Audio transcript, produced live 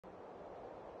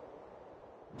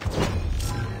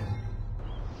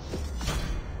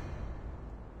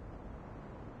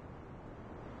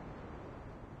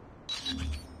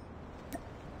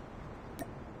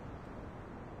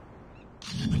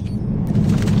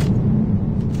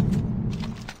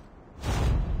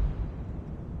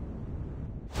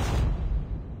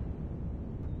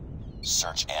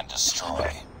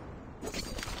destroy.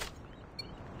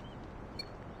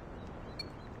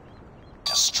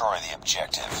 Destroy the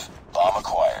objective. Bomb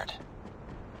acquired.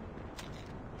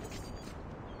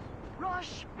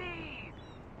 Rush B!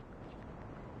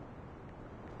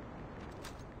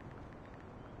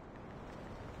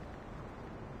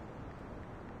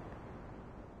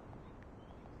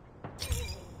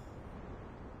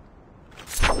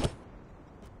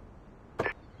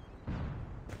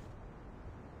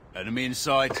 Enemy in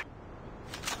sight.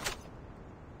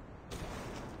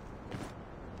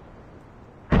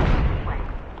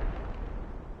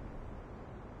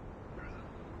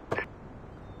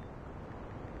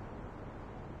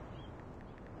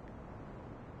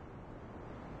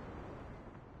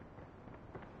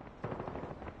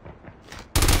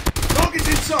 Target's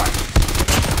in sight!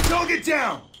 Target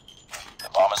down! The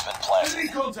bomb has been planted. Enemy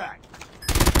contact!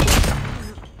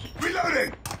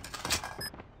 Reloading!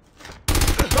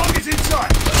 Target's in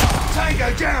sight!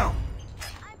 Tango down!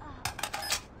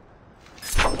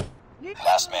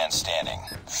 Last man standing.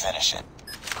 Finish it.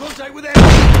 Contact with enemy!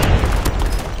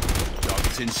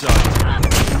 Target's in sight.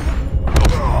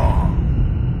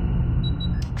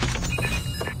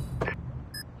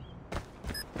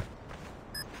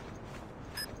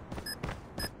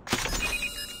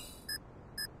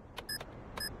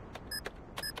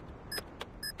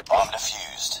 Bomb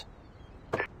defused.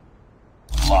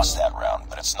 Lost that round,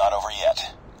 but it's not over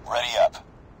yet. Ready up.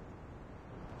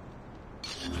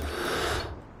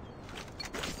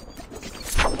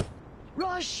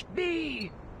 Rush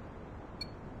B!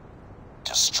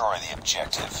 Destroy the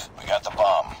objective. We got the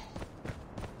bomb.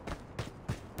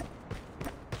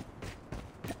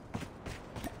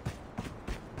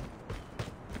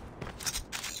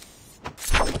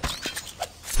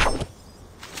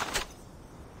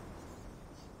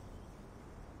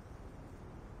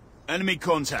 Enemy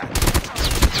contact.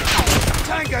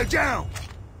 Tango down!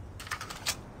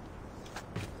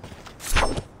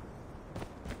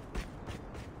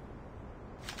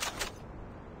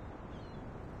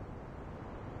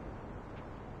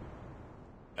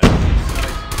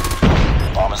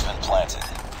 Bomb has been planted.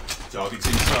 Target's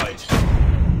in sight.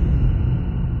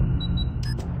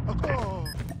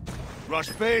 Rush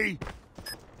B.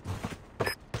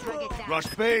 Rush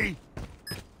B.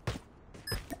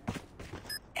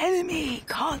 Enemy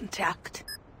contact!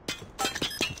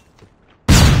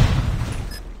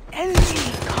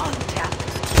 Enemy contact!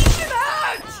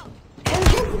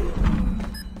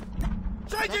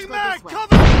 Changing mag!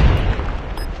 Cover!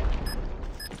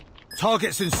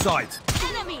 Target's in sight.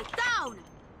 Enemy down!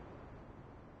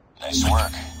 Nice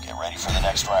work. Get ready for the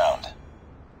next round.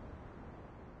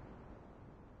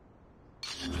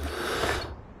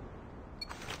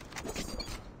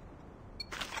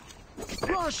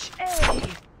 Rush A!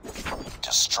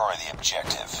 Destroy the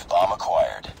objective. Bomb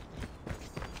acquired.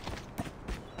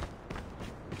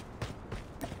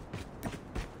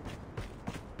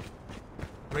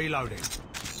 Reloading.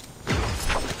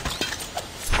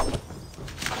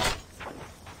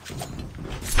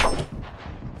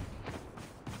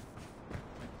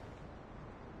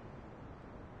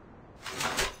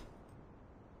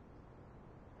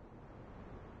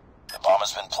 The bomb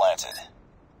has been planted.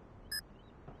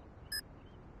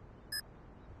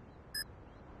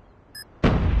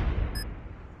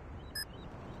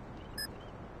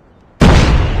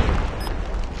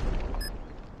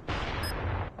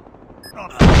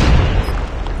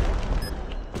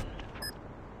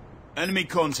 Enemy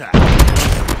contact.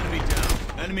 Enemy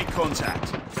down. Enemy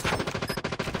contact.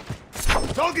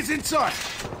 Target's in sight.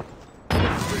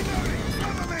 Reloading.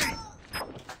 Cover me.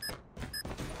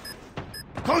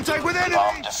 Contact with enemy.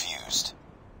 Bomb defused.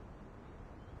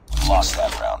 Lost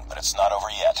that round, but it's not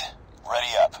over yet.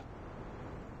 Ready up.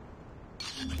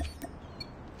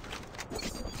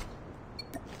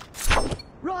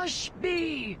 Rush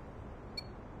B!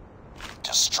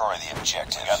 Destroy the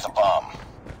objective. Got the bomb.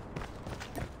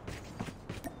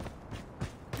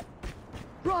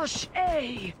 Rush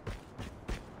A!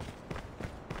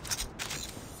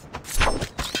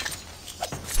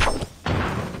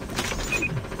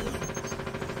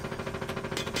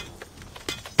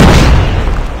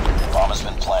 Bomb has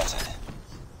been planted.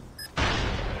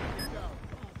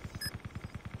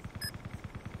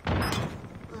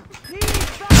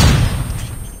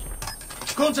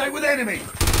 Contact with enemy.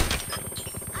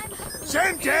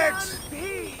 Semtex.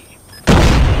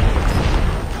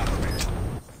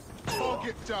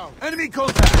 Target down. Enemy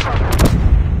contact. I'm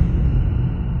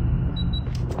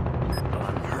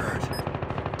hurt.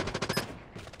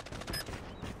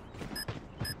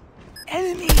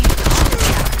 Enemy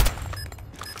contact!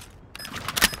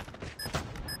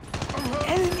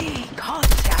 Enemy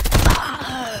contact!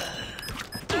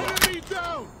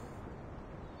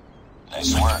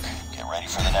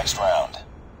 next round.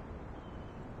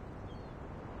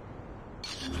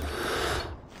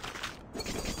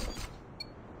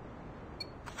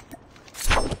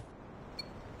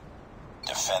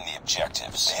 Defend the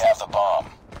objectives. They have the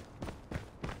bomb.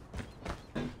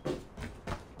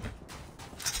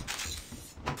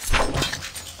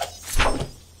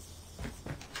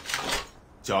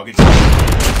 Target.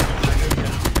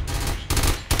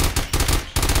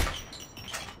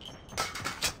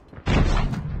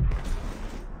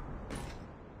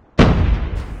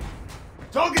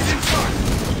 Target in sight.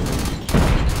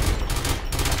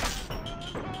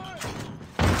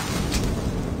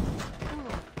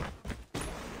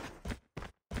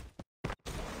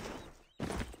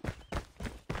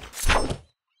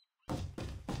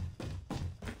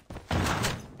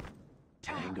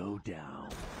 Tango down.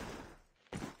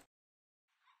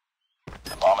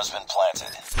 The bomb has been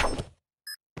planted.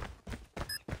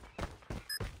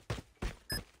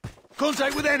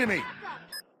 Contact with enemy.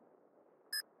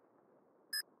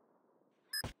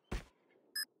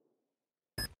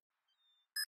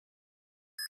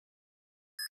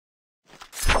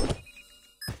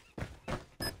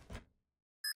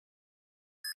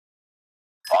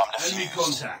 Bomb Enemy defused.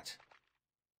 contact.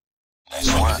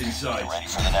 Nice work. Inside. Get ready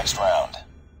for the next round.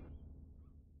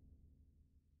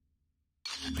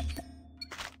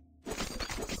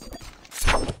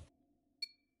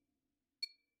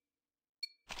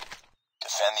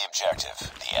 Defend the objective.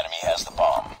 The enemy has the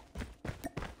bomb.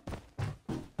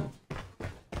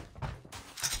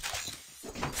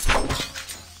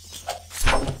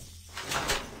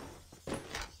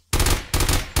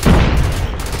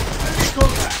 Enemy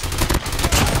contact.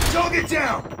 Target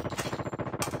down.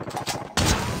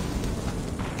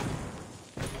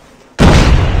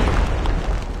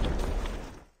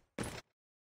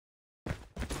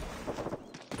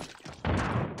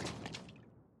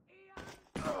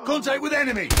 Contact with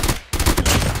enemy.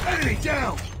 Enemy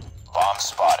down. Bomb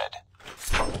spotted.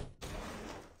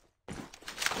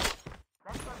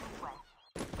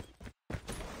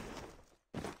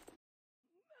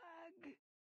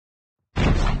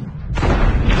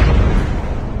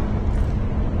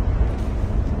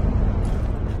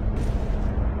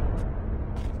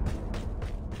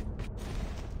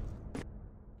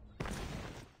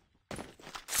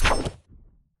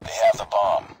 They have the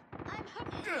bomb.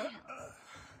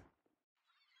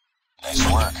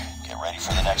 Nice work. Get ready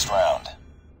for the next round.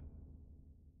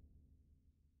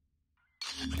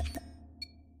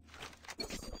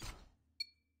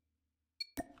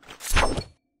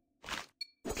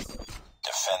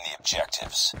 Defend the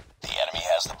objectives. The enemy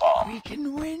has the bomb. We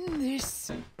can win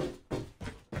this.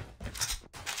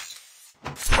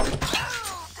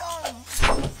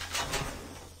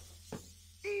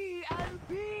 E and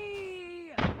B.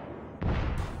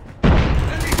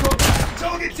 Enemy contact.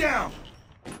 Target down.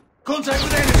 Contact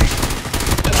with enemy.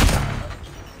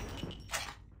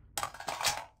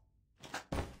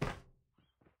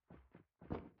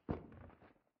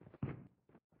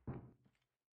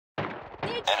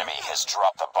 Enemy has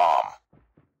dropped the bomb.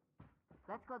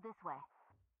 Let's go this way.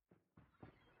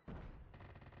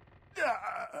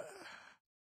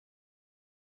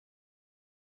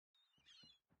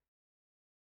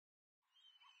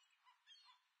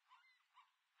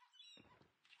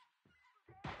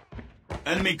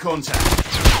 Enemy contact.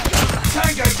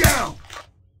 Tango down.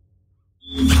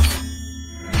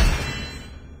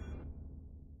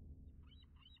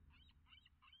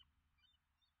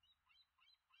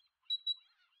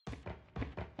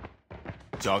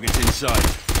 Target's in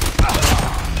sight.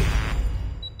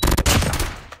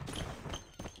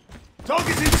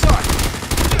 Target's in